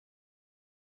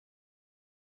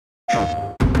Hey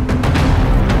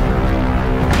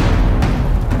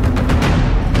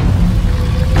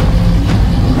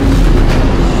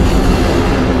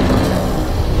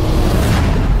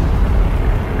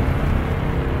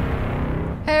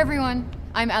everyone,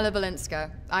 I'm Ella Balinska.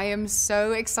 I am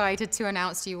so excited to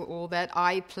announce to you all that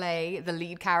I play the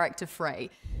lead character Frey.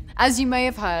 As you may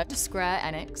have heard, Square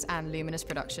Enix and Luminous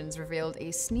Productions revealed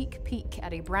a sneak peek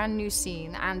at a brand new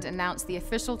scene and announced the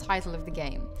official title of the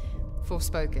game,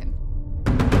 Forspoken.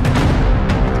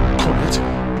 Quiet.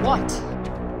 What?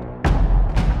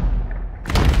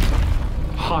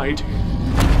 Hide.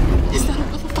 Is that a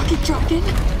motherfucking dragon?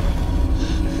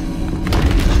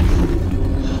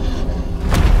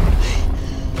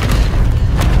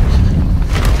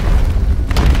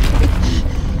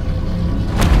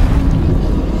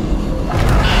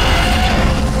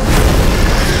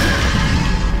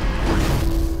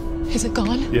 Is it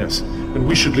gone? Yes, and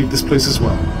we should leave this place as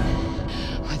well.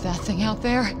 With that thing out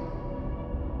there?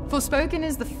 Forspoken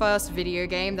is the first video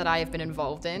game that I have been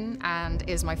involved in and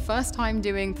is my first time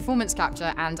doing performance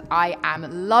capture, and I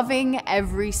am loving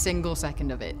every single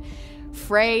second of it.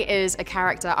 Frey is a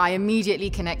character I immediately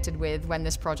connected with when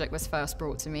this project was first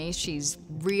brought to me. She's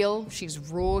real, she's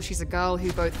raw, she's a girl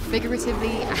who both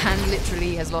figuratively and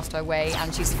literally has lost her way,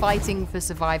 and she's fighting for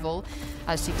survival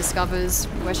as she discovers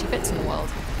where she fits in the world.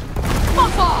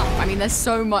 Fuck off! I mean, there's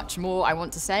so much more I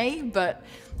want to say, but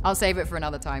I'll save it for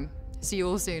another time. See you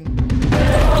all soon.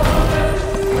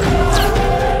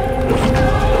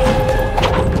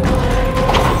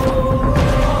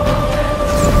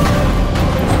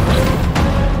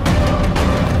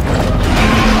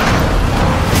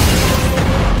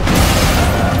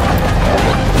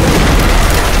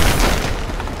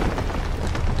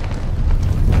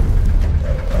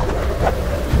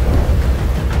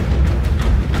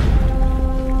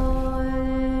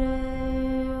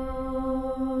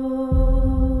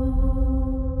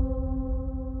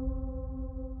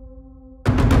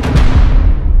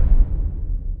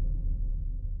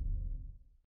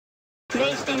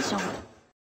 PlayStation